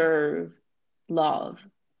deserve love,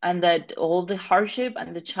 and that all the hardship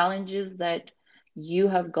and the challenges that you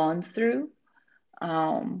have gone through,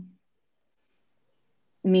 um,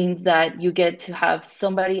 means that you get to have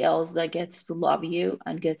somebody else that gets to love you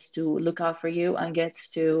and gets to look out for you and gets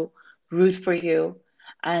to root for you.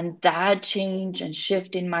 And that change and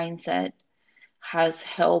shift in mindset has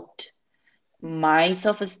helped my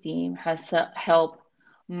self-esteem, has helped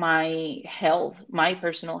my health, my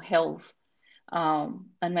personal health, and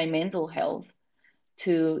my mental health,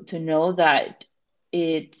 to know that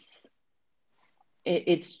it's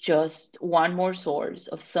it's just one more source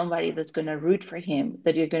of somebody that's going to root for him,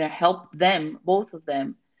 that you're going to help them, both of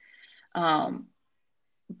them, um,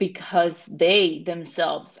 because they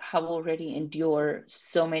themselves have already endured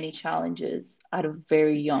so many challenges at a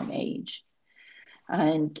very young age.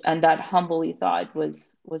 And that humbly thought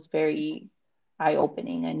was very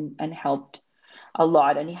eye-opening, and helped a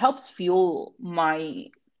lot, and it helps fuel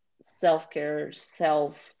my self-care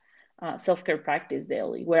self self-care practice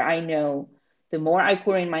daily, where I know the more I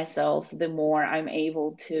pour in myself, the more I'm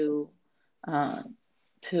able uh,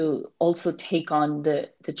 to also take on the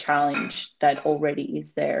challenge that already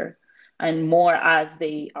is there, and more as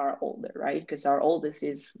they are older, right? Because our oldest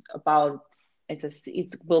is about,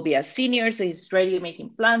 it will be a senior, so he's ready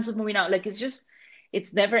making plans of moving out. Like,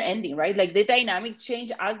 it's never ending, right? Like, the dynamics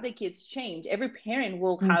change as the kids change. Every parent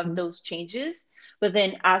will have Mm-hmm. those changes, but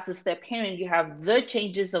then as a step parent, you have the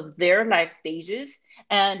changes of their life stages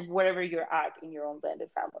and wherever you're at in your own blended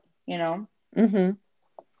family, you know? Mm-hmm.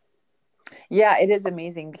 Yeah, it is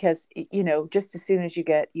amazing because, just as soon as you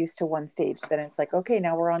get used to one stage, then it's like, okay,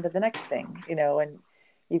 now we're on to the next thing, and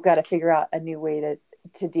you've got to figure out a new way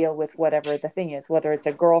to deal with whatever the thing is, whether it's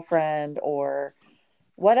a girlfriend or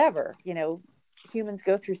whatever. Humans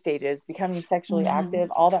go through stages, becoming sexually Mm-hmm.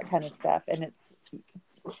 active, all that kind of stuff. And it's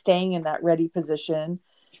staying in that ready position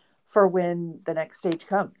for when the next stage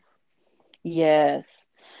comes. Yes.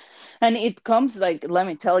 And it comes, like, let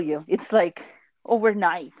me tell you, it's like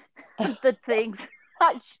overnight the things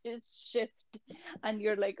shift, and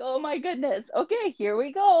you're like, oh my goodness, okay, here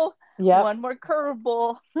we go, Yep. one more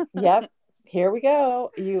curveball. Yep. Here we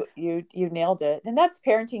go. You nailed it. And that's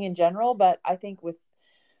parenting in general, but I think with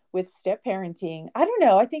step parenting, I don't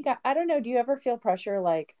know. I don't know. Do you ever feel pressure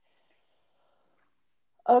like,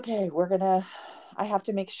 okay, I have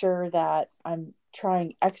to make sure that I'm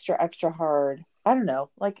trying extra, extra hard. I don't know.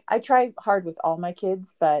 Like I try hard with all my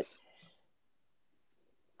kids, but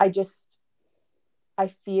I just, I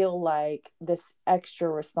feel like this extra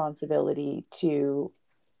responsibility to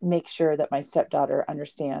make sure that my stepdaughter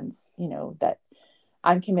understands, that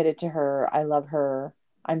I'm committed to her. I love her.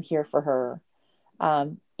 I'm here for her.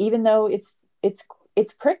 Even though it's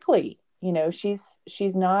prickly,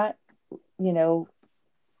 she's not, you know,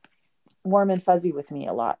 warm and fuzzy with me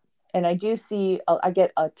a lot. And I do see, I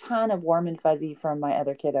get a ton of warm and fuzzy from my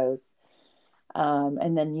other kiddos.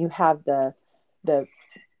 And then you have the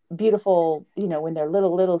beautiful, when they're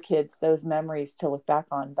little kids, those memories to look back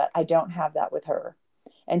on. But I don't have that with her.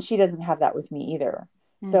 And she doesn't have that with me either.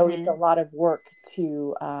 So it's a Mm-hmm. lot of work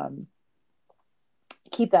to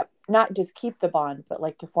keep that, not just keep the bond, but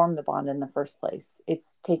like to form the bond in the first place.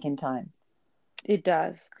 It's taken time. It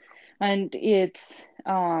does. And it's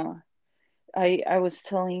I was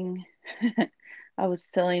telling I was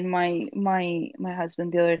telling my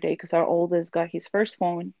husband the other day, because our oldest got his first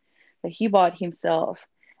phone that he bought himself,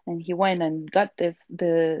 and he went and got the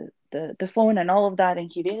phone and all of that,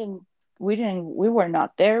 and we were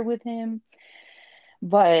not there with him.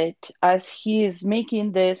 But as he is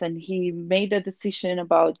making this, and he made a decision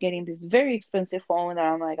about getting this very expensive phone that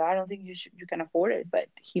I'm like, I don't think you can afford it, but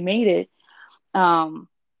he made it. Um,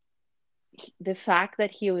 the fact that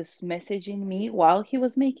he was messaging me while he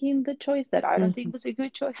was making the choice that I don't Mm-hmm. think was a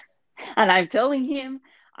good choice, and I'm telling him,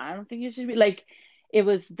 I don't think you should be like, it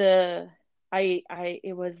was the,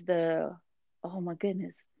 it was the, oh my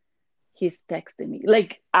goodness, he's texting me.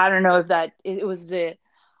 Like, I don't know if that, it was the,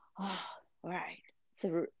 oh, all right.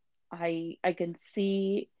 So I can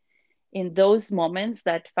see in those moments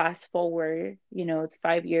that fast forward,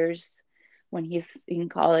 5 years when he's in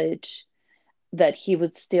college, that he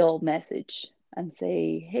would still message and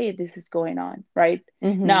say, hey, this is going on, right?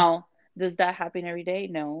 Mm-hmm. Now, does that happen every day?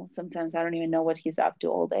 No. Sometimes I don't even know what he's up to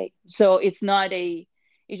all day. So it's not it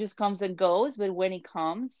just comes and goes. But when it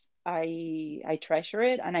comes, I treasure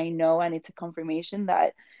it, and I know, and it's a confirmation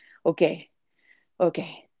that, okay,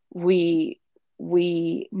 okay,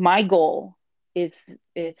 my goal is,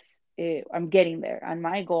 I'm getting there. And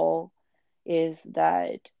my goal is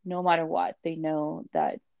that no matter what, they know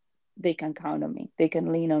that they can count on me. They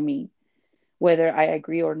can lean on me, whether I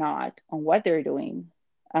agree or not on what they're doing.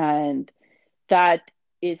 And that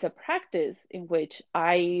is a practice in which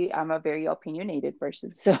I am a very opinionated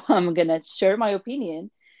person. So I'm going to share my opinion.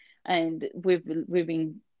 And we've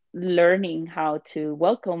been learning how to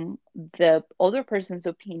welcome the other person's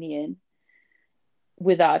opinion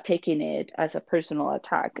without taking it as a personal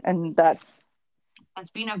attack. And that's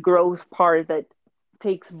been a growth part that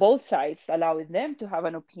takes both sides, allowing them to have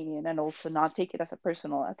an opinion and also not take it as a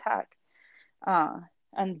personal attack. Uh,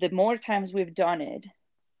 and the more times we've done it,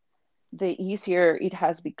 the easier it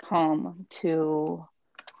has become to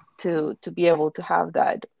be able to have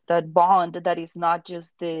that bond that is not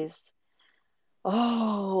just this,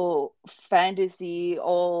 oh, fantasy,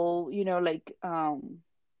 all, like,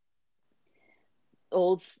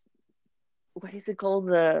 all, what is it called,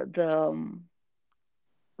 the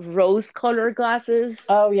rose color glasses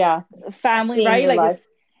Oh yeah. family, Seeing right? your Like, life.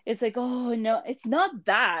 it's like, oh no, it's not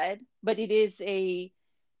that, but it is a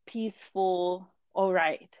peaceful, all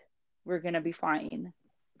right, we're gonna be fine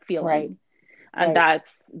Right. feeling. And Right.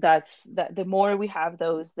 that's that, the more we have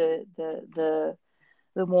those, the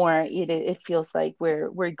more it feels like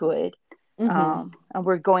we're good. Mm-hmm. And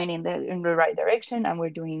we're going in the right direction, and we're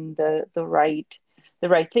doing the right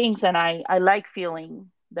things. And I like feeling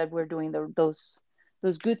that we're doing those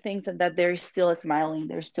good things, and that they're still smiling,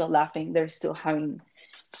 they're still laughing, they're still having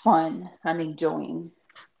fun and enjoying.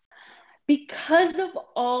 Because of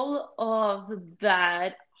all of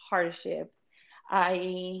that hardship,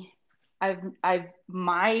 I I've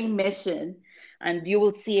my mission, and you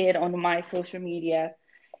will see it on my social media,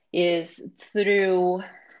 is through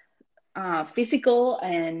physical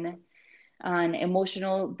and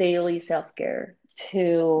emotional daily self-care,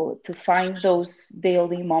 to find those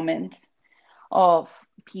daily moments of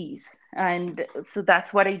peace. And so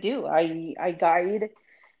that's what I do. I guide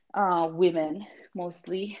women,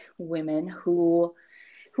 mostly women who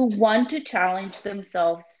want to challenge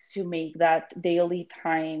themselves to make that daily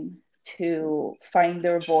time to find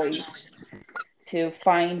their voice, to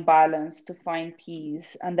find balance, to find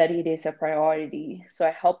peace, and that it is a priority. So I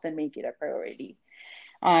help them make it a priority.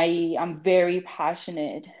 I am very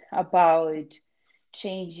passionate about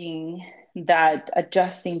changing that,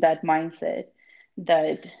 adjusting that mindset,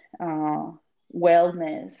 that uh,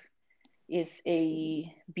 wellness is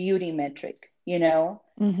a beauty metric,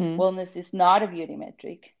 Mm-hmm. Wellness is not a beauty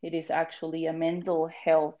metric. It is actually a mental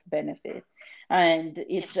health benefit. And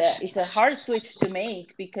it's a hard switch to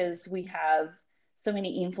make, because we have so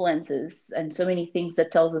many influences and so many things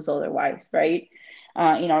that tells us otherwise, right?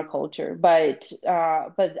 In our culture. But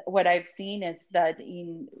what I've seen is that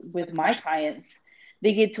in with my clients,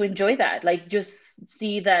 they get to enjoy that. Like, just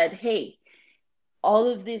see that, hey, all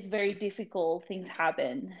of these very difficult things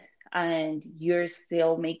happen, and you're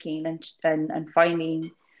still making and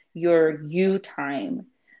finding your you time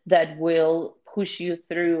that will push you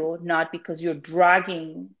through, not because you're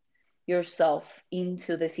dragging yourself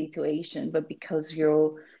into the situation, but because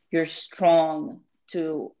you're strong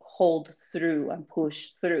to hold through and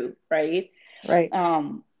push through, right? Right.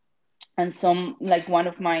 um and some, like, one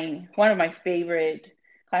of my favorite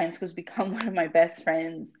clients, who's become one of my best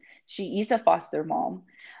friends, she is a foster mom.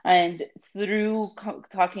 And through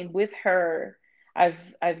talking with her,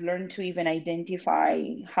 I've learned to even identify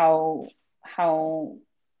how how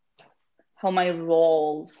my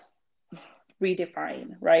roles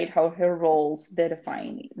redefine, right? How her roles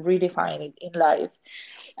redefine it in life.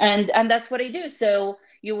 And that's what I do. So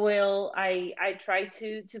I try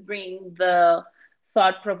to bring the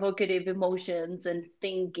thought provocative emotions and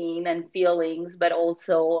thinking and feelings, but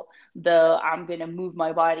also the I'm gonna move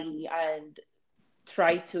my body and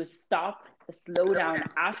try to slow down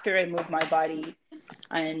after I move my body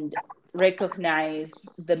and recognize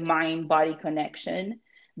the mind body connection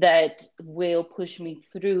that will push me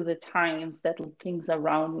through the times that things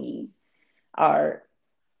around me are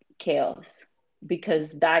chaos,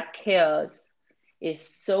 because that chaos is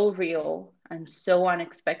so real and so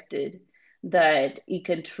unexpected that it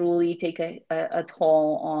can truly take a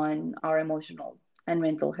toll on our emotional and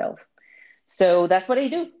mental health. So that's what I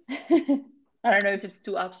do. I don't know if it's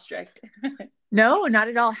too abstract. No, not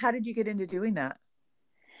at all. How did you get into doing that?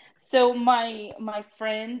 So my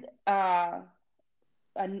friend, and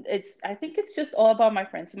I think it's just all about my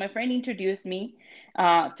friend. So my friend introduced me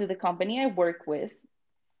to the company I work with,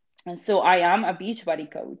 and so I am a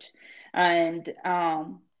Beachbody coach, and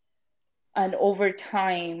and over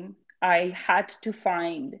time I had to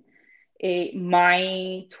find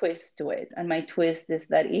my twist to it, and my twist is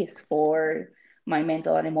that is for my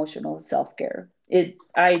mental and emotional self care.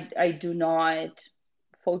 I do not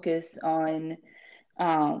focus on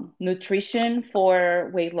nutrition for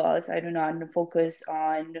weight loss. I do not focus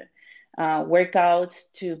on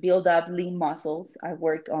workouts to build up lean muscles. I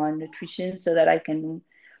work on nutrition so that I can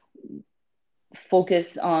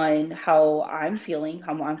focus on how I'm feeling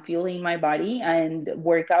my body, and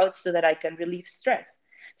workouts so that I can relieve stress.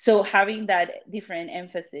 So having that different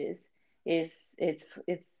emphasis is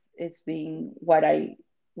it's being what I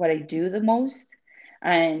do the most.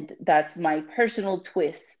 And that's my personal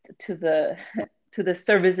twist to the to the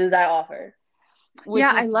services I offer, which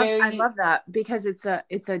Yeah, is I very love that because it's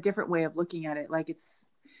a different way of looking at it. Like it's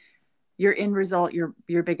your end result, your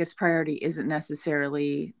biggest priority isn't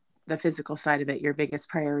necessarily the physical side of it. Your biggest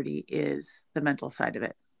priority is the mental side of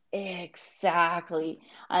it. exactly.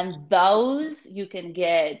 And those you can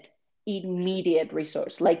get immediate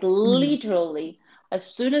resource. Like Mhm. literally, as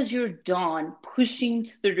soon as you're done pushing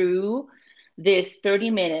through this 30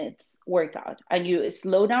 minutes workout and you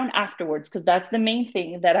slow down afterwards, because that's the main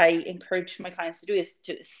thing that I encourage my clients to do, is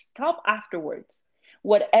to stop afterwards.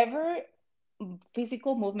 Whatever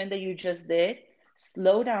physical movement that you just did,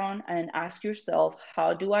 slow down and ask yourself,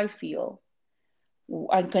 how do I feel?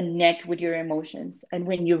 And connect with your emotions. And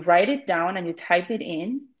when you write it down and you type it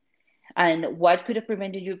in, and what could have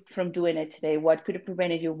prevented you from doing it today? What could have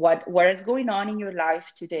prevented you? What is going on in your life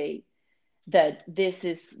today that this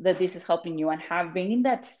is helping you? And have bringing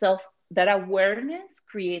that awareness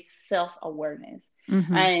creates self-awareness.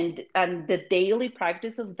 Mhm. And the daily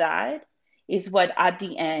practice of that is what at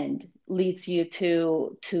the end leads you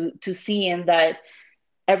to seeing that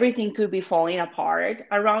everything could be falling apart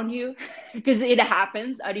around you, because it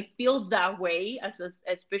happens and it feels that way,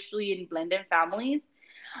 especially in blended families.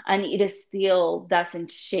 And it is still doesn't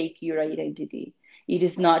shake your identity. It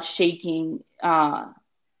is not shaking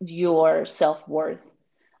your self-worth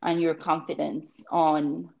and your confidence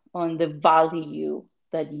on the value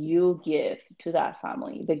that you give to that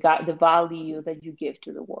family, the value that you give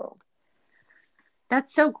to the world.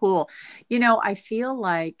 That's so cool. You know, I feel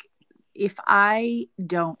like if I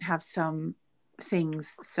don't have some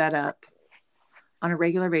things set up on a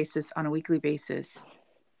regular basis, on a weekly basis,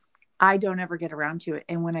 I don't ever get around to it.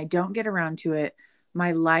 And when I don't get around to it,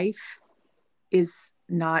 my life is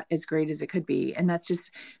not as great as it could be. And that's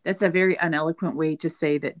a very uneloquent way to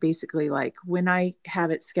say that basically, like when I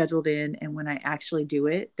have it scheduled in and when I actually do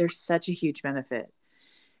it, there's such a huge benefit.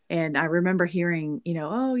 And I remember hearing,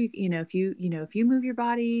 oh, if you move your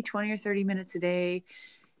body 20 or 30 minutes a day,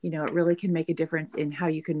 it really can make a difference in how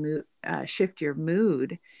you can shift your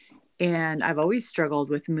mood. And I've always struggled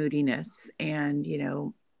with moodiness and,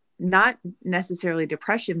 not necessarily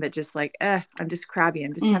depression, but just like, I'm just crabby.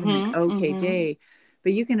 I'm just having an Mm-hmm, okay mm-hmm. day.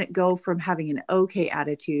 But you can go from having an okay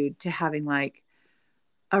attitude to having like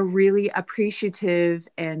a really appreciative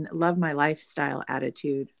and love my lifestyle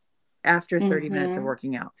attitude after 30 minutes of Mm-hmm.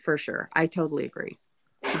 working out, for sure. I totally agree.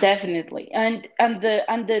 Definitely.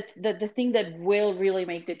 The thing that will really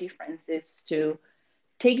make the difference is to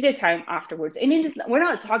take the time afterwards. And it is, we're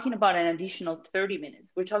not talking about an additional 30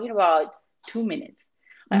 minutes. We're talking about 2 minutes.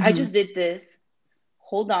 Like, I Mm-hmm. just did this.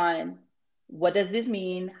 Hold on. What does this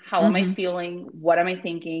mean? How am I Mm-hmm. feeling? What am I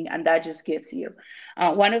thinking? And that just gives you.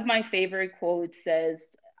 One of my favorite quotes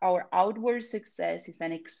says, our outward success is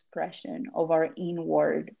an expression of our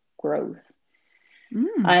inward growth.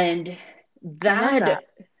 And I love that that.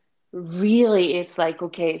 really is like,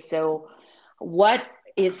 okay, so what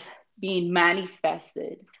is being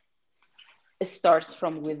manifested, it starts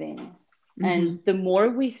from within. And the more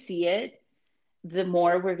we see it, the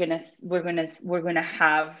more we're gonna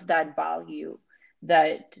have that value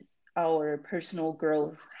that our personal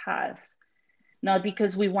growth has. Not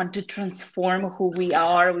because we want to transform who we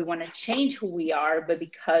are, we want to change who we are, but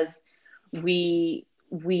because we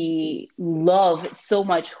love so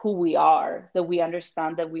much who we are, that we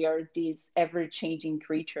understand that we are these ever-changing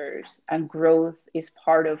creatures, and growth is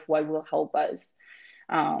part of what will help us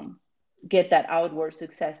um, get that outward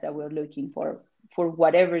success that we're looking for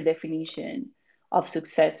whatever definition of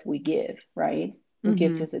success we give, right? We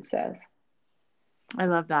give to success. I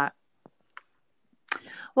love that.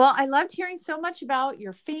 Well, I loved hearing so much about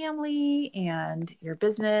your family and your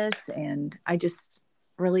business, and I just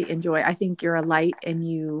really enjoy. I think you're a light, and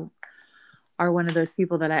you are one of those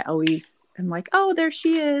people that I always am like, oh, there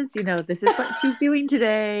she is. You know, this is what she's doing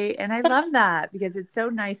today. And I love that because it's so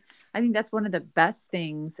nice. I think that's one of the best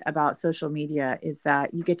things about social media is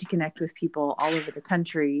that you get to connect with people all over the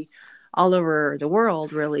country, all over the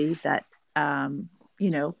world, really, that,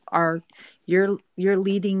 you know, are you're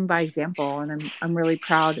leading by example. And I'm really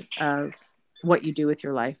proud of what you do with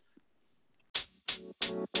your life.